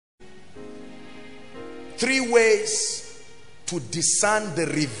3 ways to discern the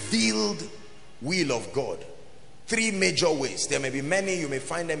revealed will of God. 3 major ways. There may be many, you may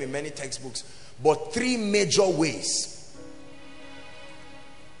find them in many textbooks, but 3 major ways.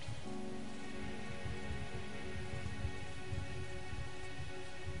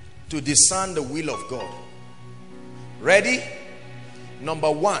 To discern the will of God. Ready?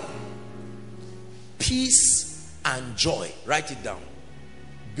 Number 1, peace and joy. Write it down.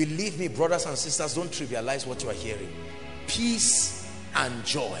 Believe me, brothers and sisters, don't trivialize what you are hearing. Peace and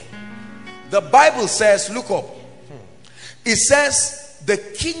joy. The Bible says, look up. It says the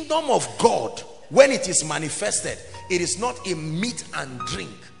kingdom of God, when it is manifested, it is not in meat and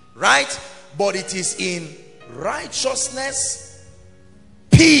drink, right? But it is in righteousness,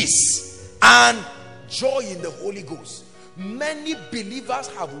 peace, and joy in the Holy Ghost. Many believers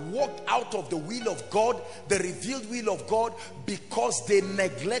have walked out of the will of God, the revealed will of God, because they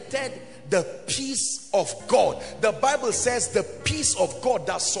neglected the peace of God. The Bible says the peace of God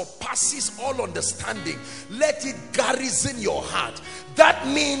that surpasses all understanding, let it garrison your heart. That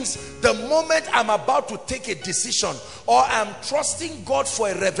means the moment I'm about to take a decision, or I'm trusting God for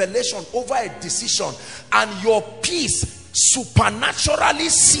a revelation over a decision, and your peace supernaturally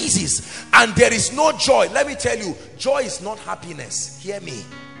ceases and there is no joy. Let me tell you, joy is not happiness. Hear me.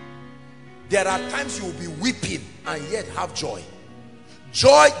 There are times you will be weeping and yet have joy.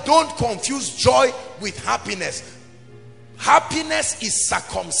 Joy, don't confuse joy with happiness. Happiness is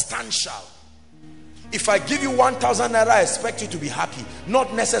circumstantial. If I give you 1,000 naira, I expect you to be happy,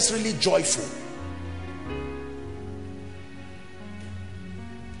 not necessarily joyful.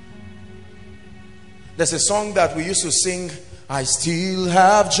 There's a song that we used to sing, I still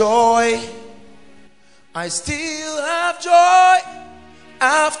have joy, I still have joy,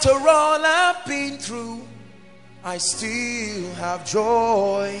 after all I've been through, I still have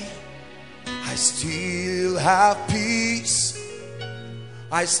joy, I still have peace,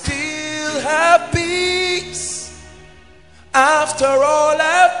 I still have peace, after all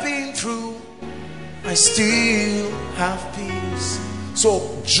I've been through, I still have peace.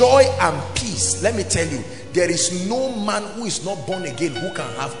 So joy and peace, let me tell you, there is no man who is not born again who can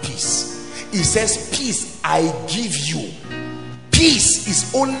have peace. He says, peace I give you. Peace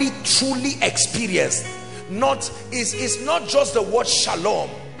is only truly experienced. It's not just the word shalom.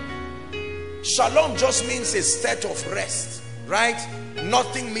 Shalom just means a state of rest, right?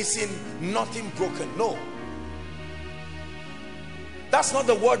 Nothing missing, nothing broken. No, that's not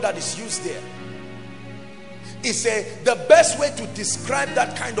the word that is used there. The best way to describe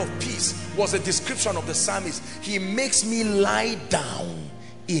that kind of peace was a description of the psalmist. He makes me lie down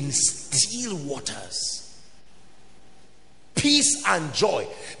in still waters. Peace and joy.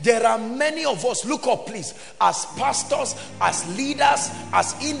 There are many of us, look up please, as pastors, as leaders,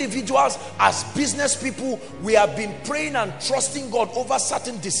 as individuals, as business people, we have been praying and trusting God over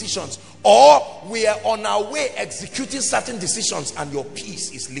certain decisions, or we are on our way executing certain decisions, and your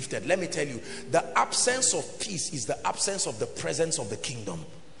peace is lifted. Let me tell you, the absence of peace is the absence of the presence of the kingdom,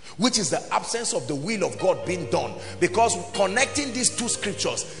 which is the absence of the will of God being done. Because connecting these 2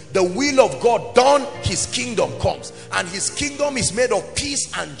 scriptures, the will of God done, his kingdom comes, and his kingdom is made of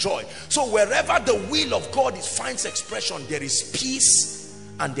peace and joy. So wherever the will of God finds expression, there is peace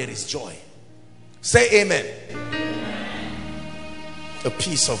and there is joy. Say amen. The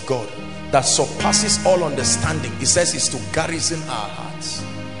peace of God that surpasses all understanding, it says, is to garrison our hearts.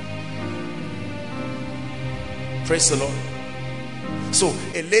 Praise the Lord. So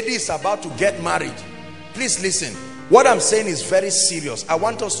a lady is about to get married. Please listen. What I'm saying is very serious. I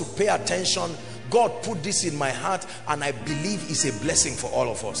want us to pay attention. God put this in my heart, and I believe it's a blessing for all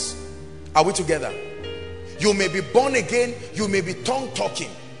of us. Are we together? You may be born again, you may be tongue talking.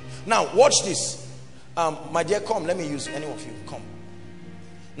 Now watch this. My dear, come, let me use any of you. Come.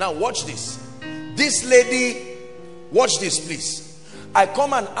 Now watch this. This lady, watch this please. I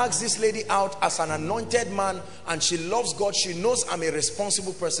come and ask this lady out as an anointed man, and she loves God. She knows I'm a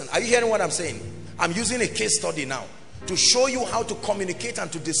responsible person. Are you hearing what I'm saying? I'm using a case study now to show you how to communicate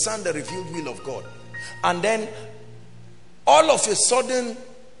and to discern the revealed will of God. And then all of a sudden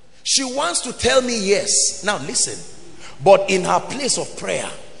she wants to tell me yes. Now listen, but in her place of prayer,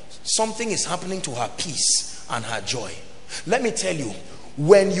 something is happening to her peace and her joy. Let me tell you,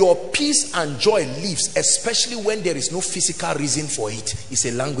 when your peace and joy leaves, especially when there is no physical reason for it, it's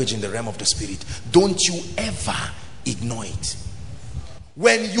a language in the realm of the spirit. Don't you ever ignore it.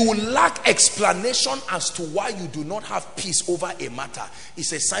 When you lack explanation as to why you do not have peace over a matter,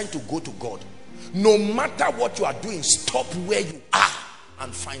 it's a sign to go to God. No matter what you are doing, stop where you are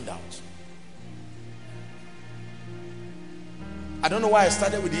and find out. I don't know why I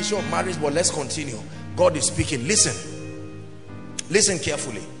started with the issue of marriage, but let's continue. God is speaking. Listen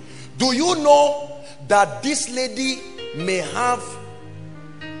carefully. Do you know that this lady may have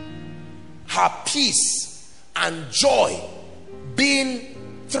her peace and joy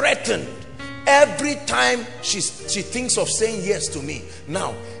being threatened every time she thinks of saying yes to me?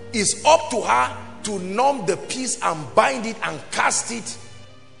 Now, it's up to her to numb the peace and bind it and cast it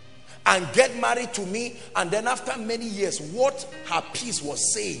and get married to me, and then after many years, what her peace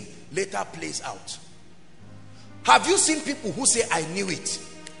was saying later plays out. Have you seen people who say, I knew it?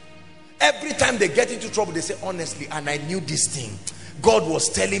 Every time they get into trouble, they say, honestly, and I knew this thing. God was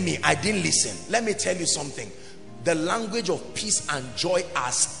telling me, I didn't listen. Let me tell you something. The language of peace and joy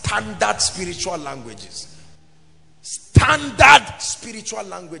are standard spiritual languages. Standard spiritual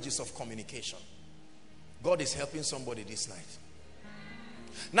languages of communication. God is helping somebody this night.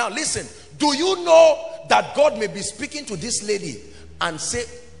 Now listen, do you know that God may be speaking to this lady and say,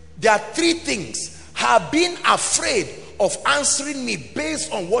 there are three things. Her being afraid of answering me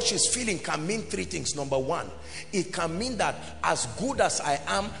based on what she's feeling can mean three things. Number one, it can mean that as good as I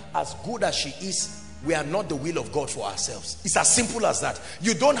am, as good as she is, we are not the will of God for ourselves. It's as simple as that.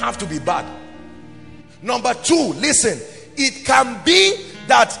 You don't have to be bad. Number two, listen, it can be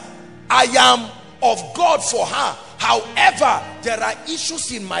that I am of God for her. However, there are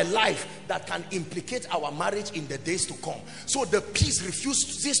issues in my life that can implicate our marriage in the days to come. So the peace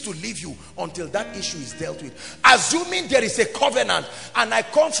refuses to leave you until that issue is dealt with. Assuming there is a covenant, and I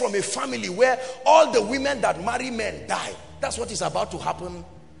come from a family where all the women that marry men die. That's what is about to happen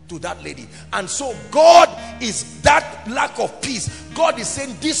to that lady. And so God is that lack of peace. God is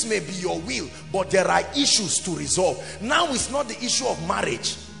saying this may be your will, but there are issues to resolve. Now it's not the issue of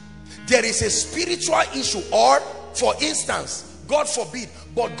marriage. There is a spiritual issue, or for instance, God forbid,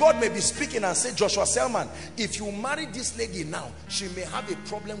 but God may be speaking and say, Joshua Selman, if you marry this lady now, she may have a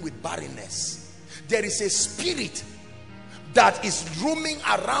problem with barrenness. There is a spirit that is roaming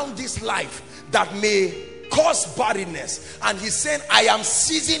around this life that may cause barrenness, and he's saying, I am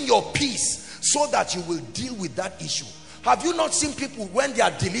seizing your peace so that you will deal with that issue. Have you not seen people when they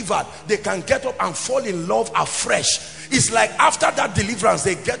are delivered, they can get up and fall in love afresh? It's like after that deliverance,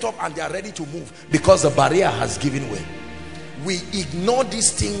 they get up and they are ready to move because the barrier has given way. We ignore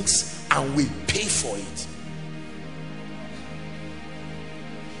these things and we pay for it.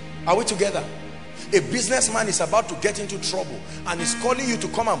 Are we together? A businessman is about to get into trouble and is calling you to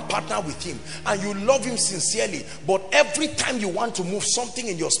come and partner with him, and you love him sincerely, but every time you want to move, something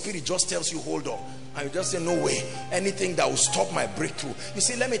in your spirit just tells you hold on, and you just say no way, anything that will stop my breakthrough. You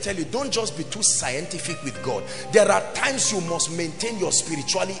see, let me tell you, don't just be too scientific with God. There are times you must maintain your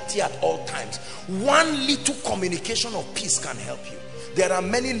spirituality at all times. One little communication of peace can help you. There are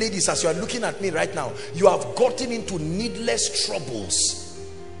many ladies, as you are looking at me right now, you have gotten into needless troubles.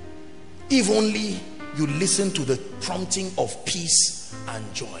 If only you listen to the prompting of peace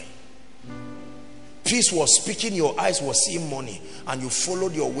and joy. Peace was speaking, your eyes were seeing money, and you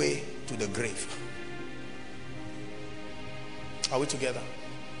followed your way to the grave. Are we together?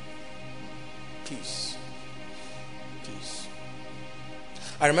 Peace. Peace.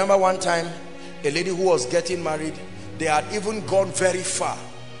 I remember one time, a lady who was getting married, they had even gone very far,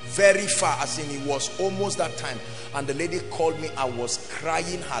 as in it was almost that time. And the lady called me. I was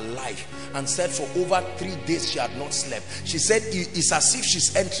crying her life and said for over 3 days she had not slept. She said it's as if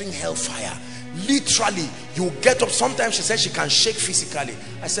she's entering hellfire. Literally, you get up. Sometimes she said she can shake physically.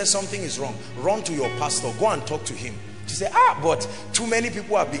 I said something is wrong. Run to your pastor. Go and talk to him. She said, but too many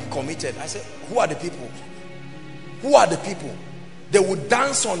people have been committed. I said, who are the people? Who are the people? They would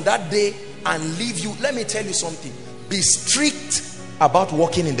dance on that day and leave you. Let me tell you something. Be strict about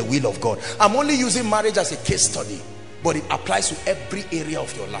walking in the will of God. I'm only using marriage as a case study, but it applies to every area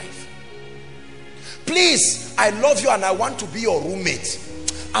of your life. Please, I love you and I want to be your roommate,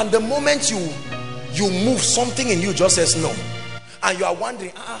 and the moment you move, something in you just says no, and you are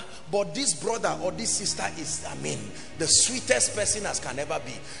wondering, but this brother or this sister is, the sweetest person as can ever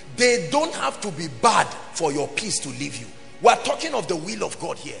be. They don't have to be bad for your peace to leave you. We're talking of the will of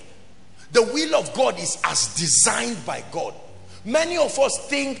God here. The will of God is as designed by God. Many of us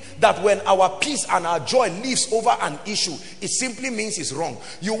think that when our peace and our joy leaves over an issue, it simply means it's wrong.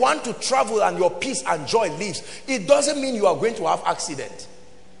 You want to travel and your peace and joy leaves. It doesn't mean you are going to have accident.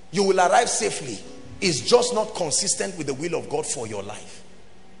 You will arrive safely. It's just not consistent with the will of God for your life.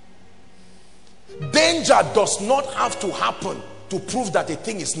 Danger does not have to happen to prove that a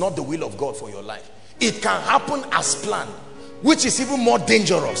thing is not the will of God for your life. It can happen as planned, which is even more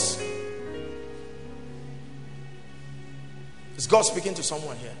dangerous. Is God speaking to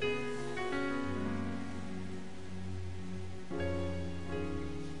someone here?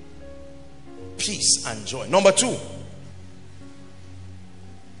 peace and joy. Number 2,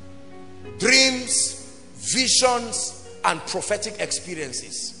 dreams, visions, and prophetic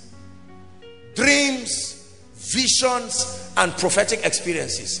experiences. Dreams, visions, and prophetic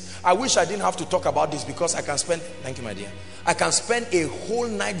experiences. I wish I didn't have to talk about this, because I can spend, thank you my dear, I can spend a whole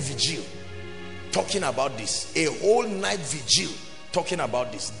night vigil talking about this. A whole night vigil talking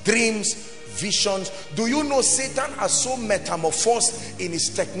about this. Dreams, visions. Do you know Satan has so metamorphosed in his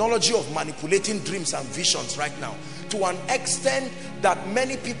technology of manipulating dreams and visions right now, to an extent that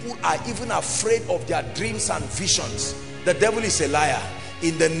many people are even afraid of their dreams and visions. The devil is a liar.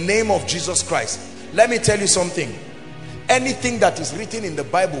 In the name of Jesus Christ, let me tell you something. Anything that is written in the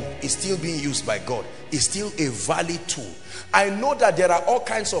Bible is still being used by God. It's still a valid tool. I know that there are all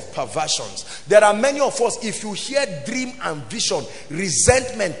kinds of perversions. There are many of us, if you hear dream and vision,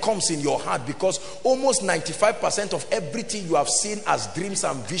 resentment comes in your heart, because almost 95% of everything you have seen as dreams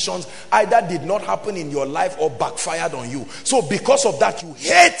and visions either did not happen in your life or backfired on you. So because of that, you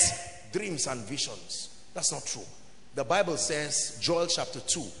hate dreams and visions. That's not true. The Bible says, Joel chapter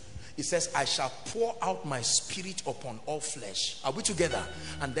 2, it says, I shall pour out my spirit upon all flesh. Are we together?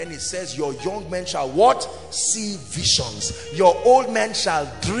 And then it says, your young men shall what? See visions. Your old men shall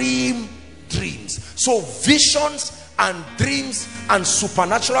dream dreams. So visions and dreams and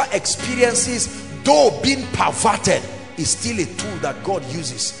supernatural experiences, though being perverted, is still a tool that God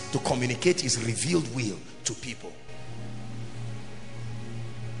uses to communicate his revealed will to people.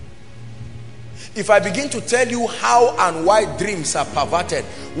 If I begin to tell you how and why dreams are perverted,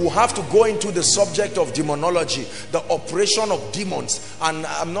 we'll have to go into the subject of demonology, the operation of demons, and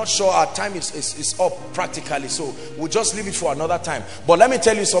I'm not sure our time is up practically, so we'll just leave it for another time. But let me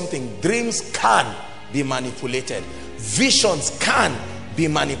tell you something. Dreams can be manipulated. Visions can be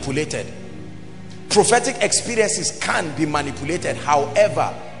manipulated. Prophetic experiences can be manipulated.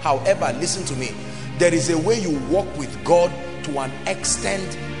 However, listen to me. There is a way you walk with God to an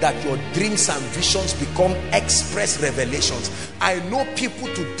extent that your dreams and visions become express revelations. I know people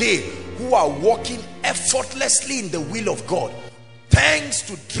today who are walking effortlessly in the will of God, thanks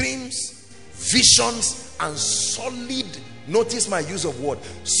to dreams, visions, and solid, notice my use of word,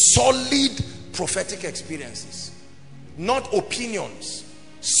 solid prophetic experiences. Not opinions,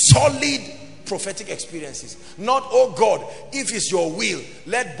 solid prophetic experiences. Not, oh God, if it's your will,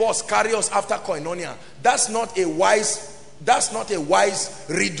 let boss carry us after Koinonia. That's not a wise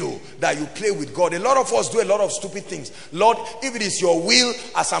riddle that you play with God. A lot of us do a lot of stupid things. Lord, if it is your will,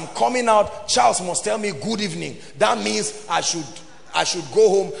 as I'm coming out, Charles must tell me good evening. That means I should go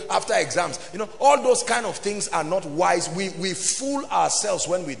home after exams. You know, all those kind of things are not wise. We fool ourselves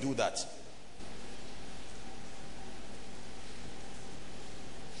when we do that.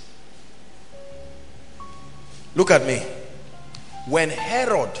 Look at me. When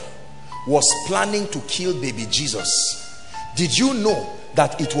Herod was planning to kill baby Jesus, did you know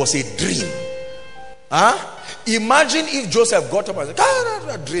that it was a dream? Imagine if Joseph got up and said,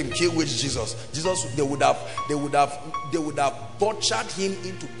 that dream, kill with Jesus. They would have butchered him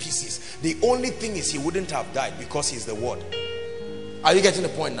into pieces. The only thing is he wouldn't have died, because he's the word. Are you getting the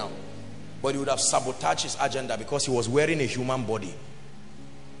point now? But he would have sabotaged his agenda, because he was wearing a human body.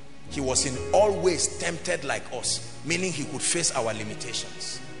 He was in all ways tempted like us, meaning he could face our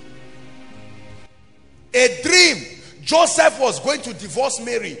limitations. A dream. Joseph was going to divorce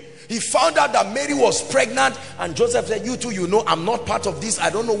Mary. He found out that Mary was pregnant, and Joseph said, you too, you know, I'm not part of this.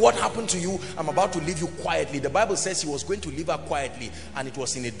 I don't know what happened to you. I'm about to leave you quietly. The Bible says he was going to leave her quietly, and it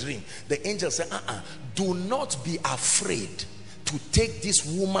was in a dream. The angel said, do not be afraid to take this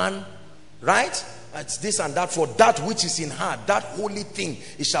woman, right? It's this and that, for that which is in her, that holy thing,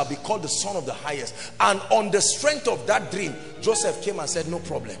 it shall be called the Son of the Highest. And on the strength of that dream, Joseph came and said, no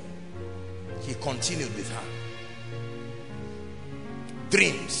problem. He continued with her.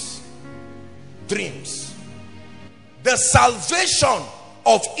 Dreams. The salvation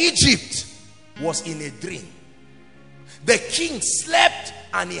of Egypt was in a dream. The king slept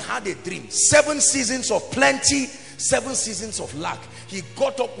and he had a dream. 7 seasons of plenty, 7 seasons of lack. He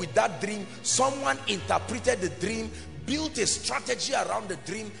got up with that dream. Someone interpreted the dream, built a strategy around the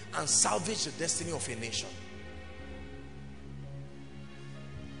dream, and salvaged the destiny of a nation.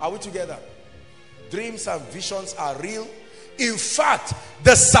 Are we together? Dreams and visions are real. In fact,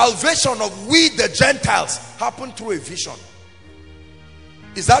 the salvation of we the Gentiles happened through a vision.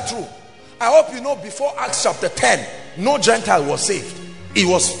 Is that true? I hope you know, before Acts chapter 10, no Gentile was saved. It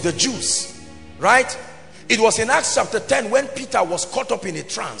was the Jews, right? It was in Acts chapter 10 when Peter was caught up in a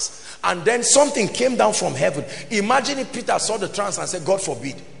trance, and then something came down from heaven. Imagine if Peter saw the trance and said, God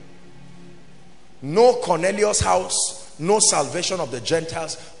forbid. No Cornelius' house, no salvation of the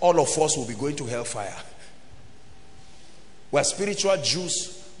Gentiles, all of us will be going to hellfire. We're spiritual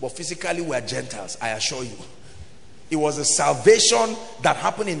Jews, but physically we're Gentiles, I assure you. It was a salvation that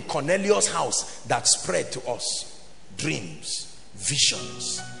happened in Cornelius' house that spread to us. Dreams,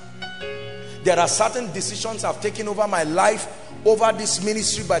 visions. There are certain decisions I've taken over my life, over this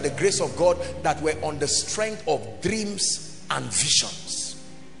ministry by the grace of God, that were on the strength of dreams and visions.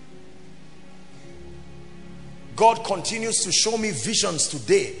 God continues to show me visions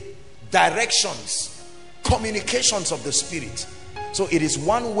today, directions, communications of the Spirit. So it is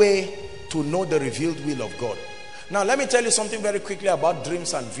one way to know the revealed will of God. Now let me tell you something very quickly about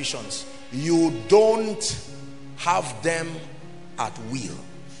dreams and visions. You don't have them at will.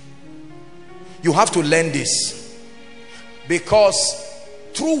 You have to learn this, because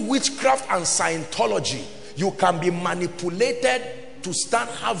through witchcraft and Scientology you can be manipulated to start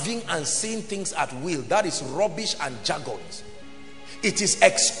having and seeing things at will. That is rubbish and jargon. It is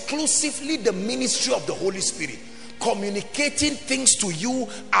exclusively the ministry of the Holy Spirit communicating things to you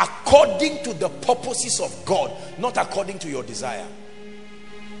according to the purposes of God, not according to your desire.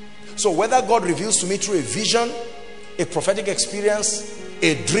 So whether God reveals to me through a vision, a prophetic experience,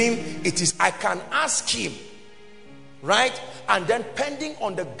 a dream, it is, I can ask him, right? And then depending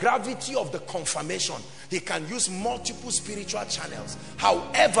on the gravity of the confirmation, he can use multiple spiritual channels.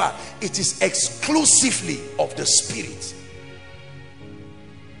 However, it is exclusively of the Spirit.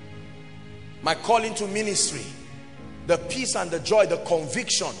 My call into ministry, the peace and the joy, the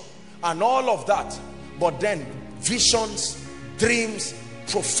conviction and all of that, but then visions, dreams,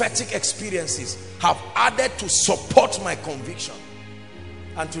 prophetic experiences have added to support my conviction.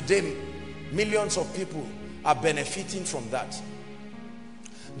 And today millions of people are benefiting from that.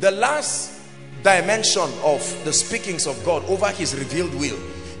 The last dimension of the speakings of God over his revealed will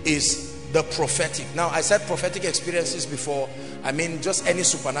is the prophetic. Now I said prophetic experiences before, I mean just any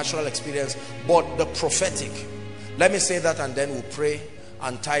supernatural experience, but the prophetic. Let me say that and then we'll pray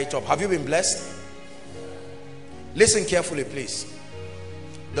and tie it up. Have you been blessed? Listen carefully please.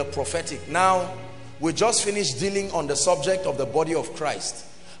 The prophetic. Now we just finished dealing on the subject of the body of Christ,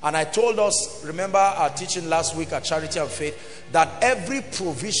 and I told us, remember our teaching last week at Charity and Faith, that every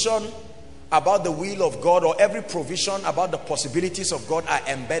provision about the will of God, or every provision about the possibilities of God, are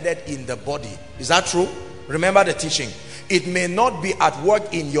embedded in the body. Is that true? Remember the teaching. It may not be at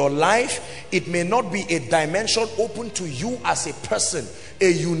work in your life. It may not be a dimension open to you as a person,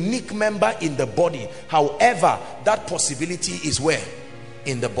 a unique member in the body. However, that possibility is where?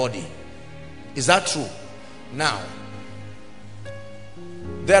 In the body. Is that true? Now,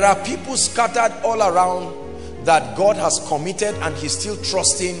 there are people scattered all around that God has committed and he's still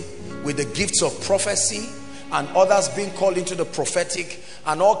trusting with the gifts of prophecy, and others being called into the prophetic,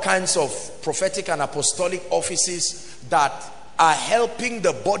 and all kinds of prophetic and apostolic offices that are helping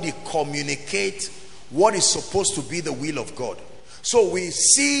the body communicate what is supposed to be the will of God. So we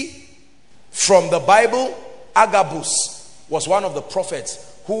see from the Bible, Agabus was one of the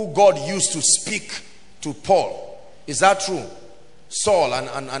prophets who God used to speak to Paul. Is that true? Saul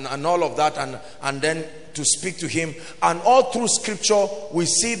and all of that, and then to speak to him. And all through scripture we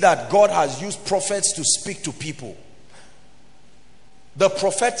see that God has used prophets to speak to people. The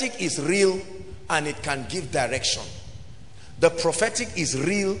prophetic is real and it can give direction. The prophetic is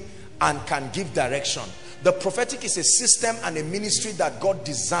real and can give direction. The prophetic is a system and a ministry that God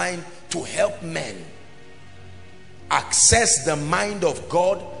designed to help men access the mind of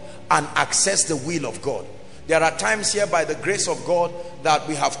God and access the will of God. There are times here by the grace of God that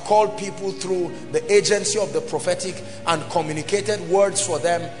we have called people through the agency of the prophetic and communicated words for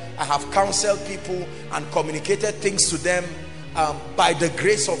them. I have counseled people and communicated things to them. By the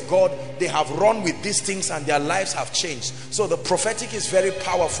grace of God, they have run with these things and their lives have changed. So the prophetic is very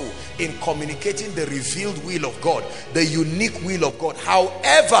powerful in communicating the revealed will of God, the unique will of God.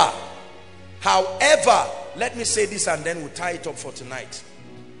 However, let me say this and then we'll tie it up for tonight.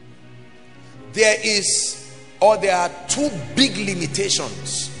 There are two big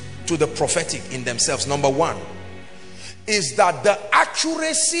limitations to the prophetic in themselves. Number one is that the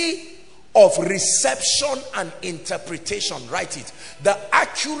accuracy of reception and interpretation, write it, the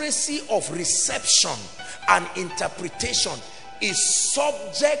accuracy of reception and interpretation is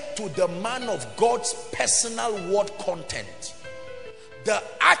subject to the man of God's personal word content. The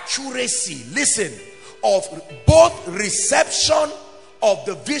accuracy, listen, of both reception of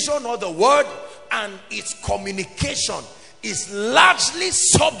the vision or the word and its communication is largely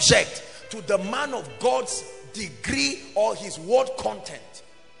subject to the man of God's degree or his word content.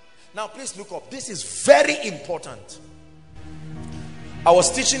 Now please look up. This is very important. I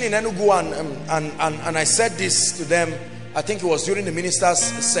was teaching in Enugu and I said this to them. I think it was during the ministers'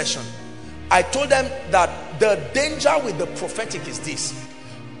 session. I told them that the danger with the prophetic is this: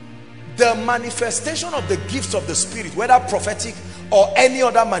 the manifestation of the gifts of the Spirit, whether prophetic or any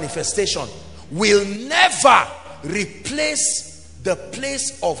other manifestation, will never replace the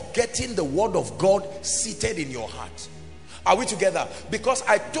place of getting the word of God seated in your heart. Are we together? Because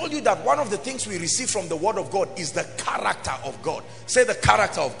I told you that one of the things we receive from the word of God is the character of God. Say the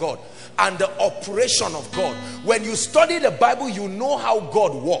character of God and the operation of God. When you study the Bible, you know how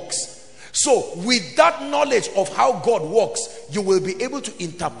God works. So with that knowledge of how God works, you will be able to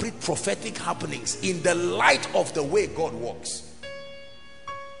interpret prophetic happenings in the light of the way God works.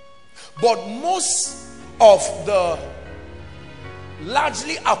 But most of the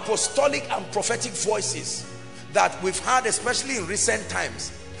largely apostolic and prophetic voices that we've had, especially in recent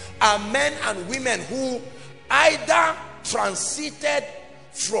times, are men and women who either transited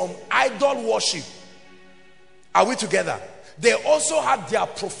from idol worship. Are we together? They also had their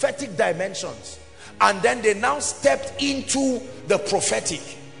prophetic dimensions, and then they now stepped into the prophetic.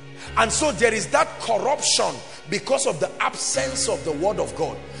 And so there is that corruption because of the absence of the word of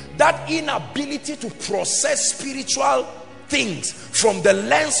God. That inability to process spiritual things from the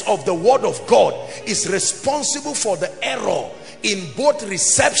lens of the word of God is responsible for the error in both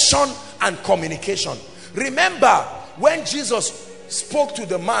reception and communication. Remember when Jesus spoke to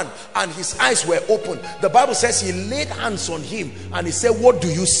the man and his eyes were open, the Bible says he laid hands on him and he said, "What do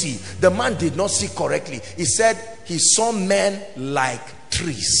you see?" The man did not see correctly. He said he saw men like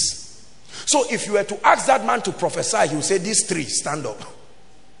trees. So if you were to ask that man to prophesy, he would say, "This tree, stand up."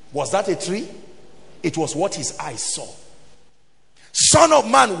 Was that a tree? It was what his eyes saw. "Son of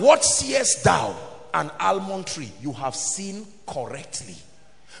man, what seest thou?" An almond tree. You have seen correctly.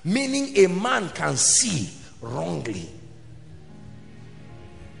 Meaning a man can see wrongly.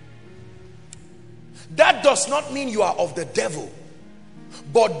 That does not mean you are of the devil,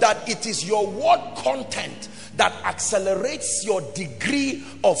 but that it is your word content that accelerates your degree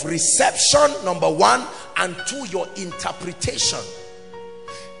of reception, number one, and two, your interpretation.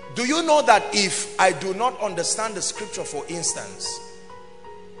 Do you know that if I do not understand the scripture, for instance,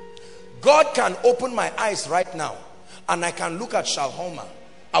 God can open my eyes right now and I can look at Shalhoma.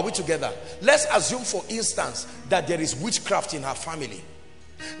 Are we together? Let's assume, for instance, that there is witchcraft in her family.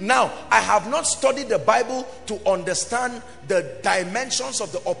 Now, I have not studied the Bible to understand the dimensions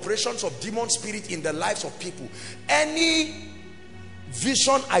of the operations of demon spirit in the lives of people. Any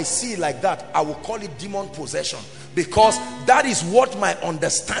vision I see like that, I will call it demon possession, because that is what my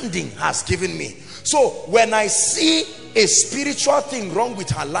understanding has given me. So when I see a spiritual thing wrong with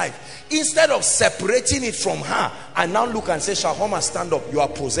her life, instead of separating it from her, I now look and say, "Shalhoma, stand up, you are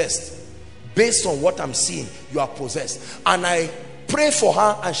possessed." Based on what I'm seeing, you are possessed. And I pray for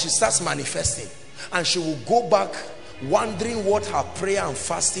her and she starts manifesting, and she will go back wondering what her prayer and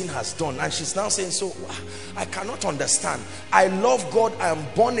fasting has done. And she's now saying, "So I cannot understand. I love God, I am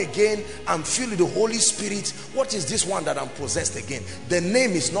born again, I'm filled with the Holy Spirit. What is this one that I'm possessed again?" The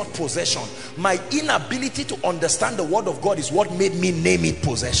name is not possession. My inability to understand the word of God is what made me name it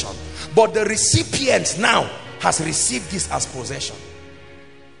possession. But the recipient now has received this as possession.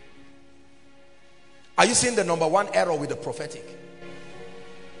 Are you seeing the number one error with the prophetic?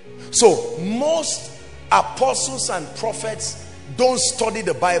 So most apostles and prophets don't study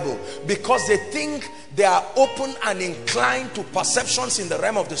the Bible because they think they are open and inclined to perceptions in the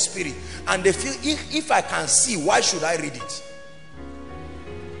realm of the spirit, and they feel, if I can see, why should I read it?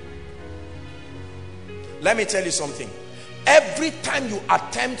 Let me tell you something. Every time you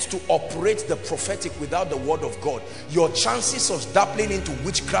attempt to operate the prophetic without the word of God, your chances of dabbling into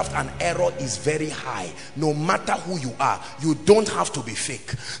witchcraft and error is very high. No matter who you are, you don't have to be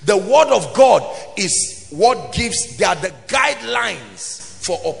fake. The word of God is what gives, they are the guidelines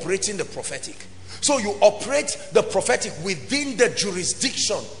for operating the prophetic. So you operate the prophetic within the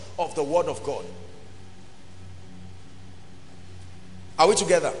jurisdiction of the word of God. Are we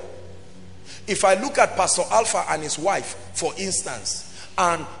together? If I look at Pastor Alpha and his wife, for instance,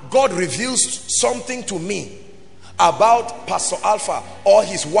 and God reveals something to me about Pastor Alpha or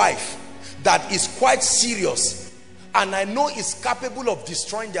his wife that is quite serious, and I know is capable of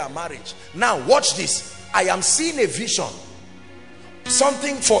destroying their marriage. Now watch this. I am seeing a vision,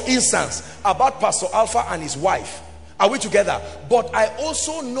 something, for instance, about Pastor Alpha and his wife. Are we together? But I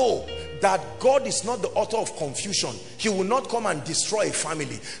also know that God is not the author of confusion. He will not come and destroy a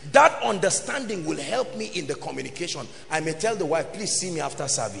family. That understanding will help me in the communication. I may tell the wife, "Please see me after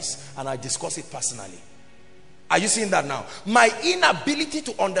service," and I discuss it personally. Are you seeing that now? My inability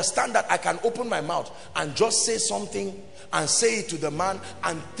to understand that I can open my mouth and just say something and say it to the man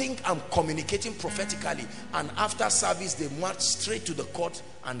and think I'm communicating prophetically, and after service they march straight to the court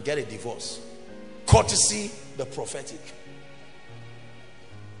and get a divorce. Courtesy the prophetic.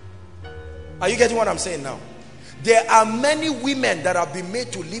 Are you getting what I'm saying now? There are many women that have been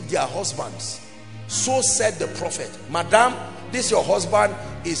made to leave their husbands. So said the prophet. Madam, this your husband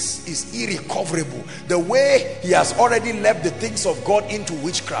is irrecoverable. The way he has already left the things of God into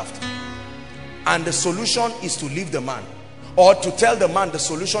witchcraft. And the solution is to leave the man. Or to tell the man the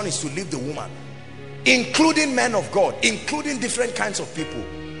solution is to leave the woman. Including men of God. Including different kinds of people.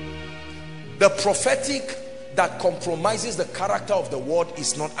 The prophetic that compromises the character of the word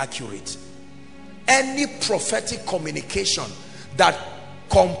is not accurate. Any prophetic communication that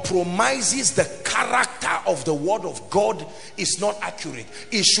compromises the character of the word of God is not accurate.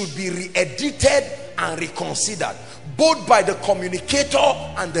 It should be re-edited and reconsidered, both by the communicator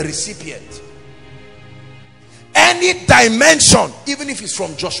and the recipient. Any dimension, even if it's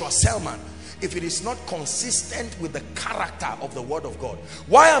from Joshua Selman, if it is not consistent with the character of the word of God.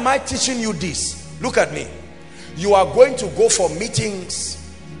 Why am I teaching you this? Look at me. You are going to go for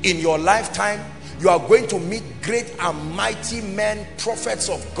meetings in your lifetime. You are going to meet great and mighty men, prophets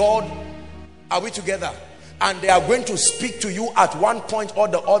of God. Are we together? And they are going to speak to you at one point or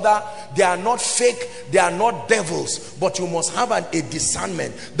the other. They are not fake, they are not devils, but you must have a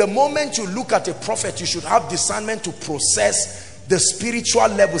discernment. The moment you look at a prophet, you should have discernment to process the spiritual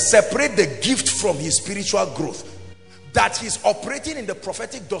level. Separate the gift from his spiritual growth. That he's operating in the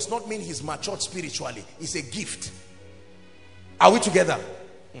prophetic does not mean he's matured spiritually. It's a gift. Are we together?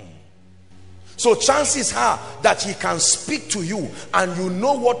 So chances are that he can speak to you and you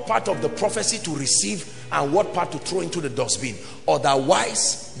know what part of the prophecy to receive and what part to throw into the dustbin.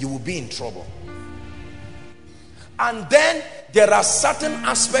 Otherwise, you will be in trouble. And then there are certain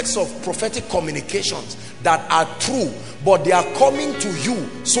aspects of prophetic communications that are true, but they are coming to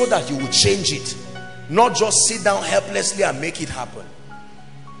you so that you will change it. Not just sit down helplessly and make it happen.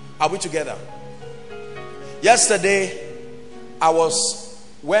 Are we together? Yesterday,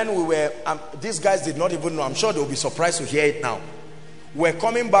 when we were, these guys did not even know. I'm sure they'll be surprised to hear it now. We're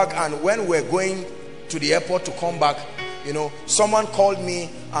coming back, and when we're going to the airport to come back, you know, someone called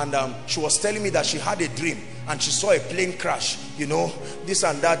me and she was telling me that she had a dream and she saw a plane crash, you know, this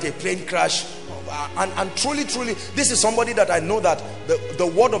and that, a plane crash. And truly, this is somebody that I know that the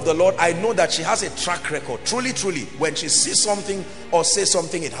word of the Lord, I know that she has a track record. Truly, when she sees something or says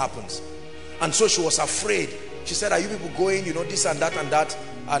something, it happens. And so she was afraid. She said, are you people going, you know, this and that and that?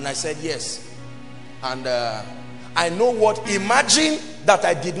 And I said, yes. And I know what, imagine that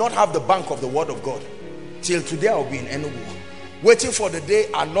I did not have the bank of the word of God. Till today I'll be in Enugu, waiting for the day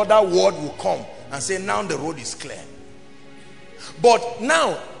another word will come and say, now the road is clear. But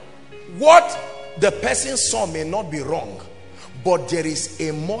now, what the person saw may not be wrong, but there is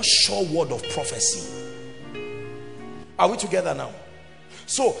a more sure word of prophecy. Are we together now?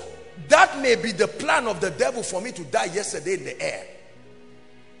 So that may be the plan of the devil for me to die yesterday in the air.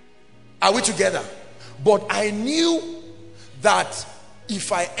 Are we together? But I knew that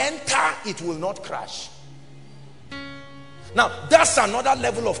if I enter, it will not crash. Now, that's another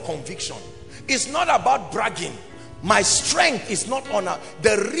level of conviction. It's not about bragging. My strength is not on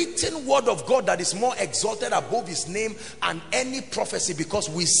the written word of God that is more exalted above his name and any prophecy, because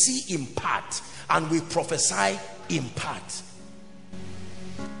we see in part and we prophesy in part.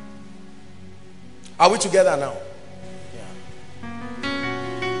 Are we together now?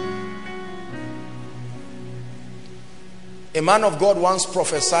 A man of God once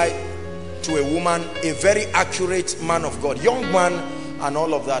prophesied to a woman, a very accurate man of God, young man and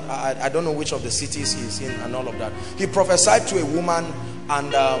all of that. I don't know which of the cities he's in and all of that. He prophesied to a woman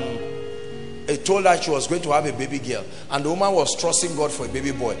and he told her she was going to have a baby girl. And the woman was trusting God for a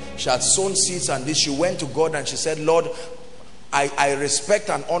baby boy. She had sown seeds and this. She went to God and she said, Lord, I respect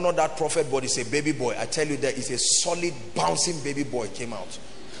and honor that prophet, but it's a baby boy. I tell you, there is a solid bouncing baby boy came out.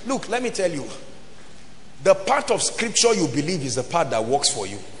 Look, let me tell you, the part of scripture you believe is the part that works for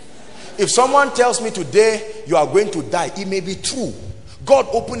you. If someone tells me today you are going to die, it may be true. God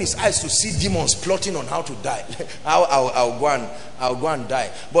opened his eyes to see demons plotting on how to die. I'll go and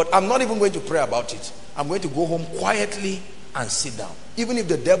die. But I'm not even going to pray about it. I'm going to go home quietly and sit down. Even if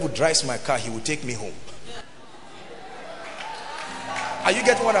the devil drives my car, he will take me home. Are you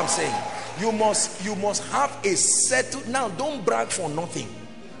getting what I'm saying? You must have a settled. Now, don't brag for nothing.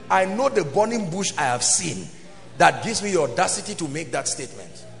 I know the burning bush I have seen that gives me the audacity to make that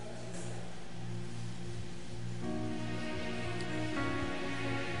statement.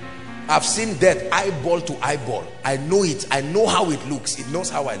 I've seen death eyeball to eyeball. I know it. I know how it looks. It knows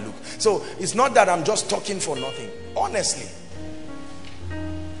how I look. So it's not that I'm just talking for nothing. Honestly.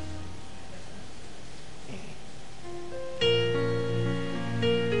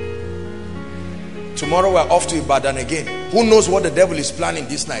 Tomorrow we're off to Ibadan again. Who knows what the devil is planning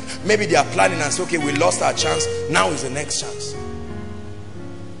this night? Maybe they are planning and say, okay, we lost our chance. Now is the next chance.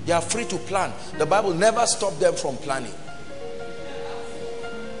 They are free to plan. The Bible never stopped them from planning.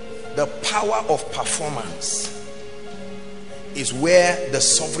 The power of performance is where the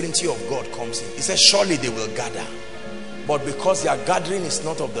sovereignty of God comes in. He says, surely they will gather. But because their gathering is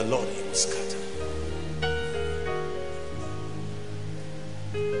not of the Lord, it will scatter.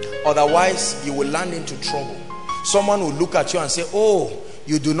 Otherwise, you will land into trouble. Someone will look at you and say, oh,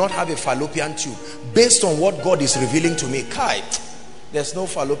 you do not have a fallopian tube. Based on what God is revealing to me, Kai, there's no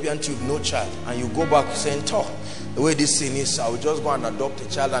fallopian tube, no child. And you go back saying, talk, the way this thing is, I will just go and adopt a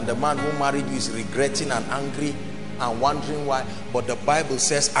child. And the man who married you is regretting and angry and wondering why. But the Bible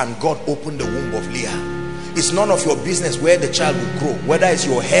says, and God opened the womb of Leah. It's none of your business where the child will grow. Whether it's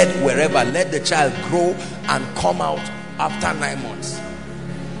your head, wherever, let the child grow and come out after 9 months.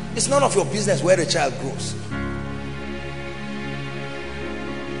 It's none of your business where the child grows.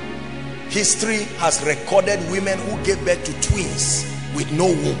 History has recorded women who gave birth to twins with no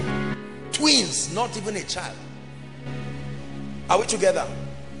womb. Twins, not even a child. Are we together?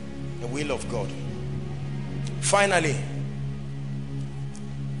 The will of God. Finally,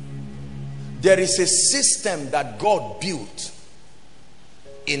 there is a system that God built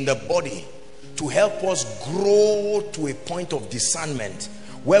in the body to help us grow to a point of discernment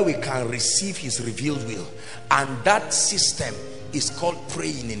where we can receive his revealed will. And that system is called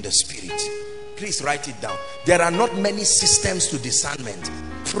praying in the spirit. Please write it down. There are not many systems to discernment.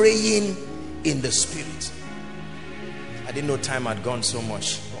 Praying in the spirit. I didn't know time had gone so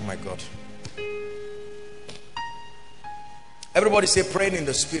much. Oh my God. Everybody say praying in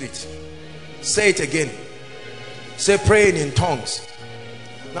the spirit. Say it again. Say praying in tongues.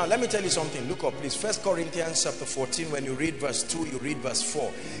 Now let me tell you something. Look up please. 1 Corinthians chapter 14, when you read verse 2, you read verse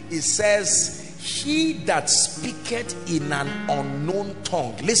 4. It says, he that speaketh in an unknown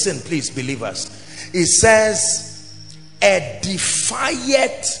tongue. Listen please, believers. It says,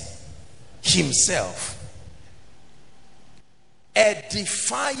 edifieth himself.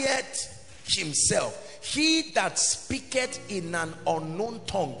 Edifieth himself. He that speaketh in an unknown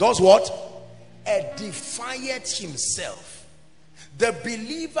tongue does what? Edifieth himself. The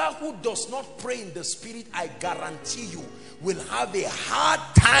believer who does not pray in the spirit, I guarantee you, will have a hard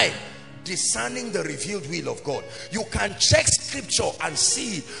time discerning the revealed will of God. You can check scripture and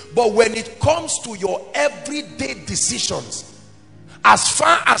see, but when it comes to your everyday decisions, as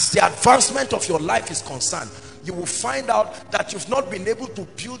far as the advancement of your life is concerned, you will find out that you've not been able to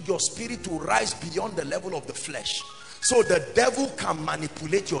build your spirit to rise beyond the level of the flesh. So the devil can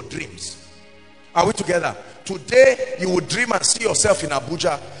manipulate your dreams. Are we together? Today you will dream and see yourself in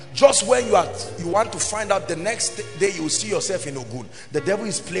Abuja. Just when you want to find out, the next day you will see yourself in Ogun. The devil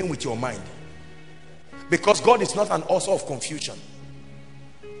is playing with your mind, because God is not an author of confusion.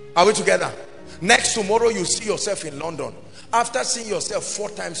 Are we together? Next tomorrow you see yourself in London. After seeing yourself 4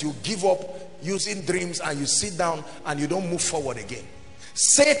 times, you give up using dreams and you sit down and you don't move forward again.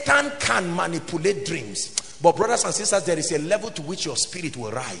 Satan can manipulate dreams, but brothers and sisters, there is a level to which your spirit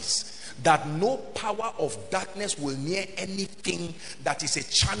will rise, that no power of darkness will near anything that is a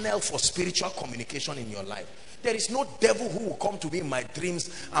channel for spiritual communication in your life. There is no devil who will come to me in my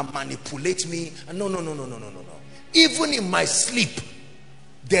dreams and manipulate me. No. Even in my sleep,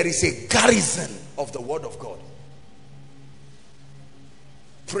 there is a garrison of the word of God.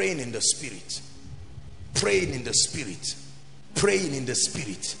 Praying in the spirit. Praying in the spirit. Praying in the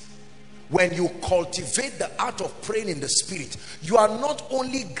spirit. When you cultivate the art of praying in the spirit, you are not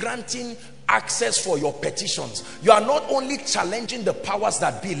only granting access for your petitions, you are not only challenging the powers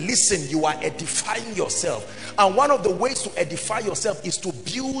that be. Listen, you are edifying yourself. And one of the ways to edify yourself is to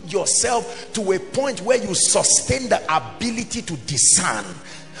build yourself to a point where you sustain the ability to discern.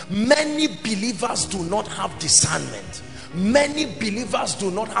 Many believers do not have discernment. Many believers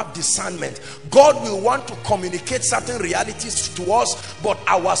do not have discernment. God will want to communicate certain realities to us, but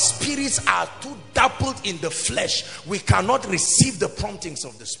our spirits are too dappled in the flesh. We cannot receive the promptings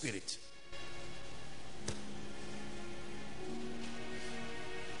of the spirit.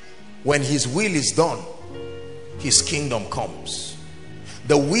 When his will is done, his kingdom comes.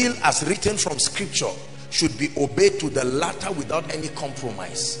 The will as written from scripture should be obeyed to the latter without any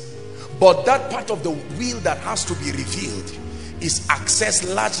compromise. But that part of the will that has to be revealed is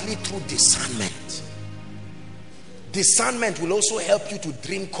accessed largely through discernment. Discernment will also help you to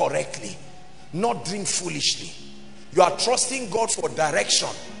dream correctly, not dream foolishly. You are trusting God for direction,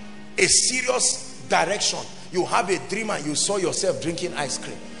 a serious direction. You have a dream and you saw yourself drinking ice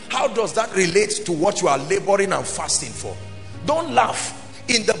cream. How does that relate to what you are laboring and fasting for? Don't laugh.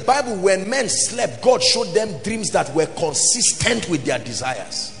 In the Bible, when men slept, God showed them dreams that were consistent with their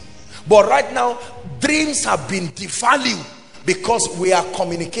desires. But right now, dreams have been devalued because we are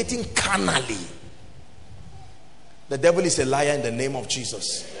communicating carnally. The devil is a liar in the name of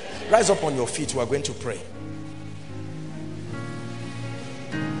Jesus. Rise up on your feet. We are going to pray.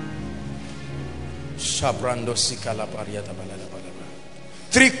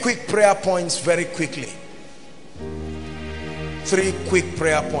 Three quick prayer points very quickly. Three quick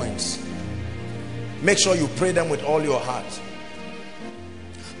prayer points. Make sure you pray them with all your heart.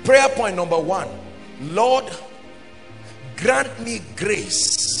 Prayer point number one: Lord, grant me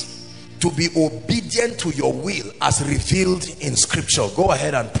grace to be obedient to your will as revealed in scripture. Go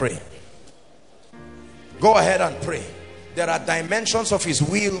ahead and pray. Go ahead and pray. There are dimensions of his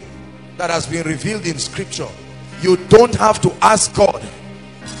will that has been revealed in scripture. You don't have to ask God.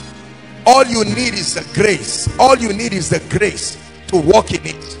 All you need is the grace. All you need is the grace to walk in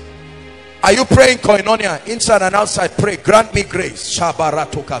it. Are you praying koinonia inside and outside? Pray, grant me grace.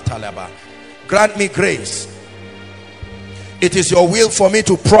 Grant me grace. It is your will for me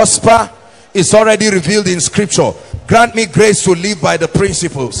to prosper. It's already revealed in scripture. Grant me grace to live by the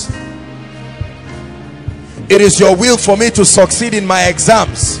principles. It is your will for me to succeed in my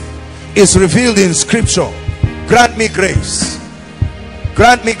exams. It's revealed in scripture. Grant me grace.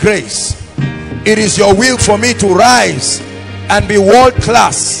 Grant me grace. It is your will for me to rise and be world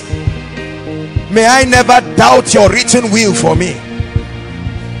class. May I never doubt your written will for me.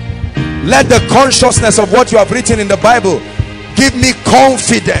 Let the consciousness of what you have written in the Bible give me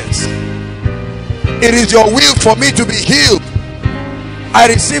confidence. It is your will for me to be healed. I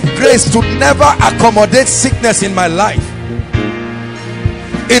receive grace to never accommodate sickness in my life.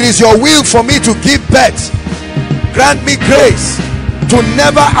 It is your will for me to give birth. Grant me grace to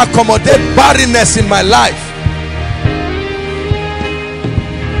never accommodate barrenness in my life.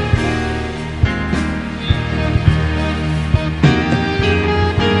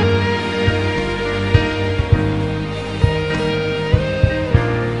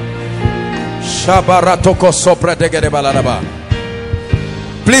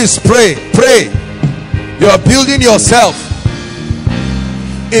 Please pray. You are building yourself.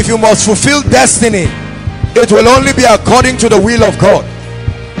 If you must fulfill destiny, it will only be according to the will of God.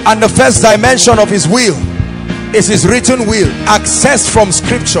 And the first dimension of his will is his written will, access from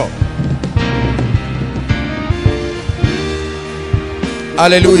scripture.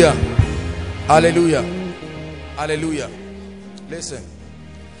 Hallelujah. Hallelujah. Hallelujah. Listen,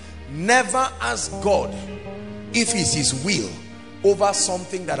 never ask God if it's his will over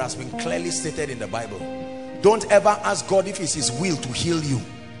something that has been clearly stated in the Bible. Don't ever ask God if it's his will to heal you.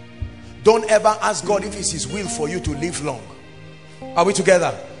 Don't ever ask God if it's his will for you to live long. Are we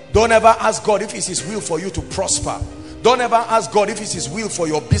together? Don't ever ask God if it's his will for you to prosper. Don't ever ask God if it's his will for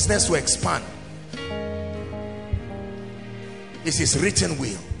your business to expand. It's his written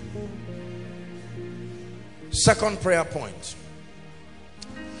will. Second prayer point.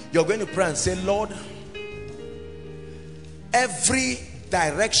 You're going to pray and say, Lord, every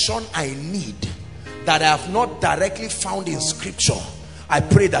direction I need that I have not directly found in scripture, I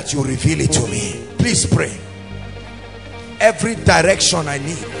pray that you reveal it to me. Please pray. Every direction I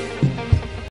need